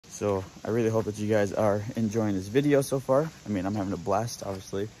So I really hope that you guys are enjoying this video so far. I mean, I'm having a blast,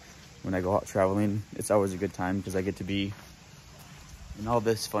 obviously. When I go out traveling, it's always a good time because I get to be in all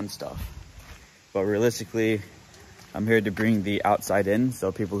this fun stuff. But realistically, I'm here to bring the outside in,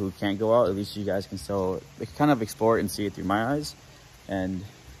 so people who can't go out, at least you guys can still kind of explore it and see it through my eyes. And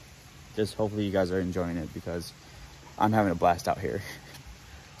just hopefully you guys are enjoying it because I'm having a blast out here.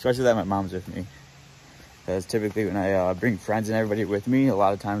 Especially that my mom's with me. Because typically when I bring friends and everybody with me, a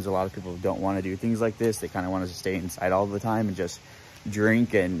lot of times a lot of people don't want to do things like this. They kind of want to stay inside all the time and just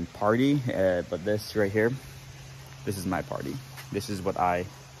drink and party. But this right here, this is my party. This is what I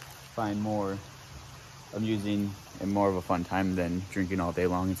find more amusing and more of a fun time than drinking all day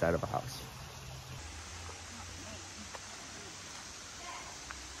long inside of a house.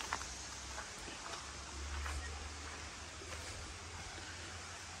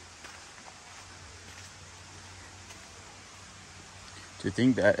 To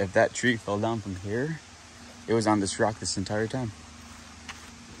think that if that tree fell down from here, it was on this rock this entire time.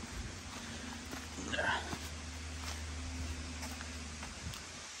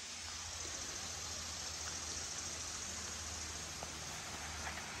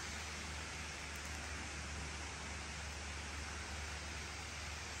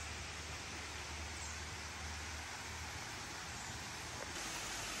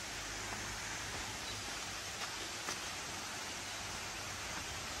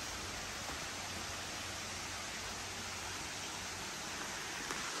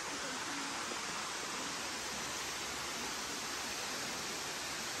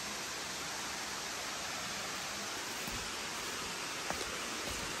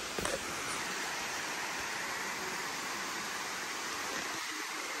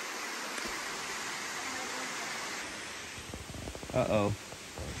 Uh-oh.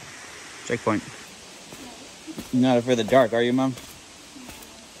 Checkpoint. You're not afraid of the dark, are you, Mom?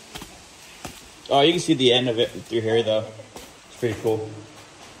 Oh, you can see the end of it through here, though. It's pretty cool.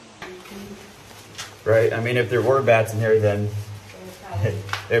 Right? I mean, if there were bats in here, then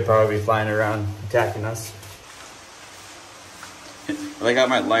they'd probably be flying around attacking us. I got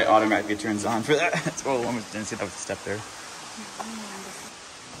my light automatically turns on for that. That's all. I almost didn't see that was a step there.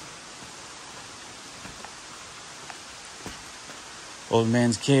 Old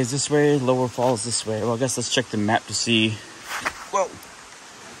Man's Caves this way, Lower Falls this way. Well, I guess let's check the map to see. Whoa!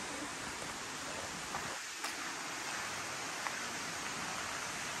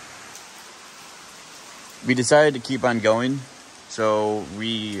 We decided to keep on going, so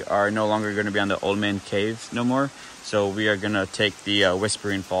we are no longer going to be on the Old Man Cave no more. So we are going to take the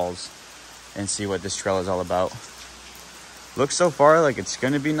Whispering Falls and see what this trail is all about. Looks so far like it's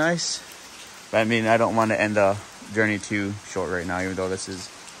going to be nice, but I mean, I don't want to end the journey too short right now, even though this is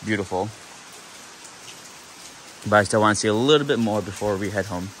beautiful. But I still want to see a little bit more before we head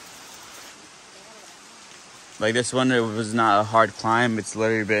home. Like this one, it was not a hard climb. It's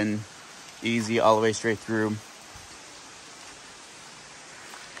literally been easy all the way straight through.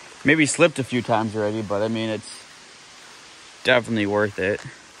 Maybe slipped a few times already, but I mean, it's definitely worth it.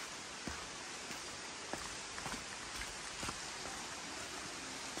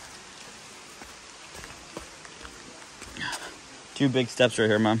 Two big steps right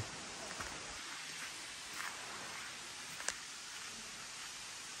here, Mom.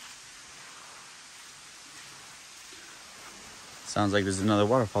 Sounds like there's another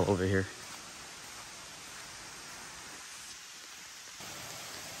waterfall over here.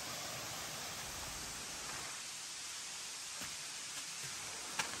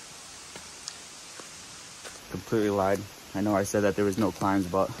 Completely lied. I know I said that there was no climbs,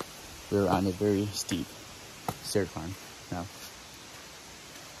 but we were on a very steep stair climb now.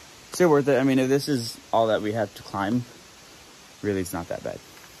 Still worth it. I mean, if this is all that we have to climb, really it's not that bad.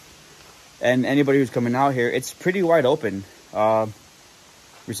 And anybody who's coming out here, it's pretty wide open.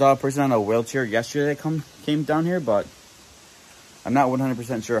 We saw a person on a wheelchair yesterday that came down here, but I'm not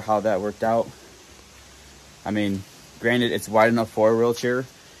 100% sure how that worked out. I mean, granted, it's wide enough for a wheelchair,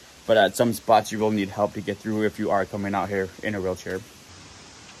 but at some spots you will need help to get through if you are coming out here in a wheelchair.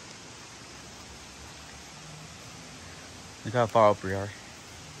 Look how far up we are.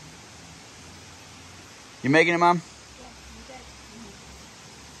 You making it, Mom? Yeah, I'm good.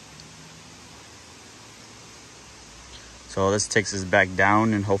 So this takes us back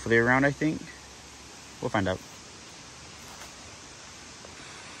down and hopefully around, I think. We'll find out.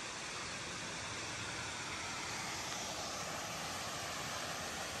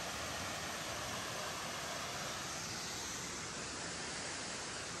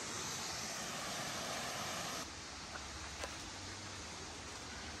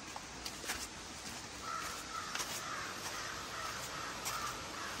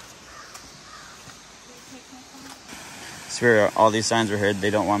 swear all these signs were here. They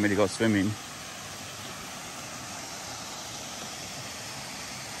don't want me to go swimming.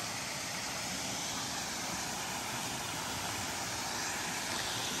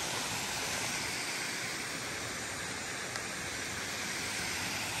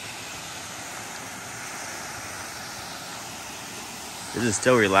 This is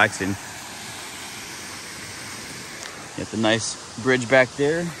still relaxing. Got the nice bridge back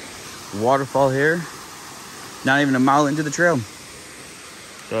there, waterfall here. Not even a mile into the trail.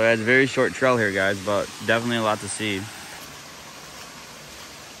 So it's a very short trail here, guys, but definitely a lot to see.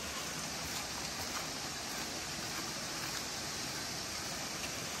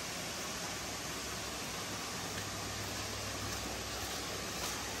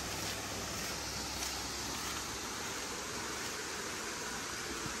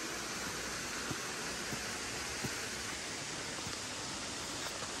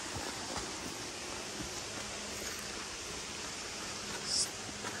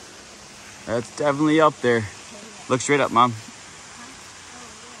 That's definitely up there. Look straight up, Mom.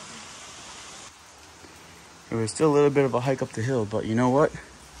 It was still a little bit of a hike up the hill, but you know what?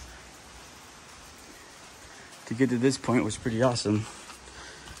 To get to this point was pretty awesome.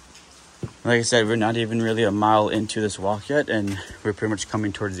 Like I said, we're not even really a mile into this walk yet, and we're pretty much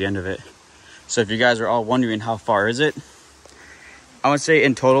coming towards the end of it. So if you guys are all wondering how far is it, I would say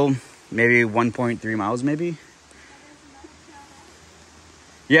in total, maybe 1.3 miles, maybe.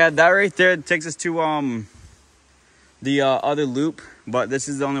 Yeah, that right there takes us to the other loop, but this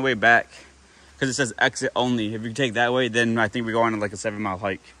is the only way back because it says exit only. If you take that way, then I think we go on like a 7-mile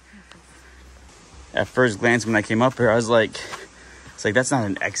hike. At first glance, when I came up here, I was like, it's like, that's not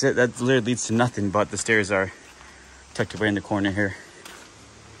an exit. That literally leads to nothing, but the stairs are tucked away in the corner here.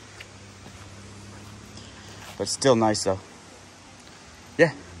 But still nice though.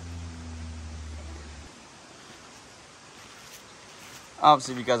 Yeah.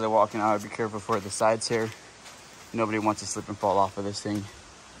 Obviously, if you guys are walking out, be careful for the sides here. Nobody wants to slip and fall off of this thing.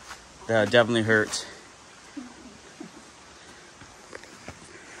 That definitely hurts.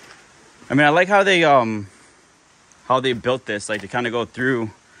 I mean, I like how they built this, like to kind of go through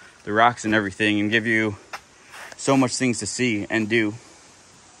the rocks and everything and give you so much things to see and do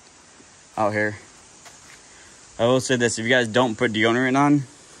out here. I will say this, if you guys don't put deodorant on,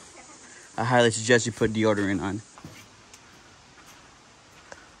 I highly suggest you put deodorant on.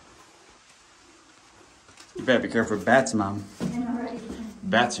 You better be careful with bats, Mom.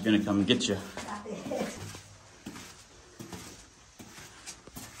 Bats are gonna come and get you.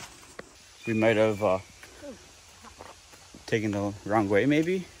 We might have taken the wrong way,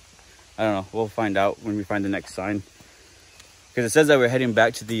 maybe. I don't know. We'll find out when we find the next sign. Because it says that we're heading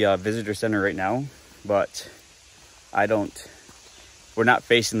back to the visitor center right now, but we're not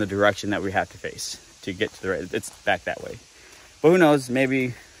facing the direction that we have to face to get to the right. It's back that way. But who knows?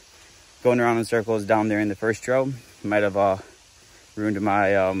 Maybe going around in circles down there in the first trail might have ruined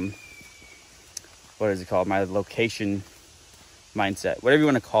my what is it called, my location mindset, whatever you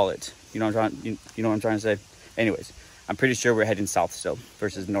want to call it. You know what I'm trying to say. Anyways, I'm pretty sure we're heading south still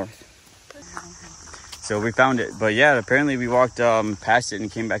versus north. So we found it. But yeah, apparently we walked past it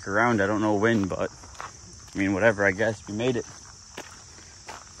and came back around. I don't know when, but I mean, whatever, I guess we made it.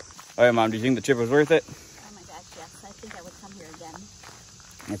 All right, Mom, do you think the trip was worth it? Oh my gosh, yes. I think I would come here again.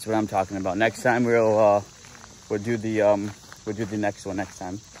 That's what I'm talking about. Next time we'll do the next one next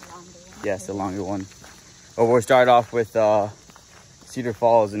time. Yes, the longer one. Or we'll start off with Cedar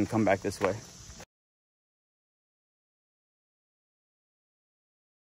Falls and come back this way.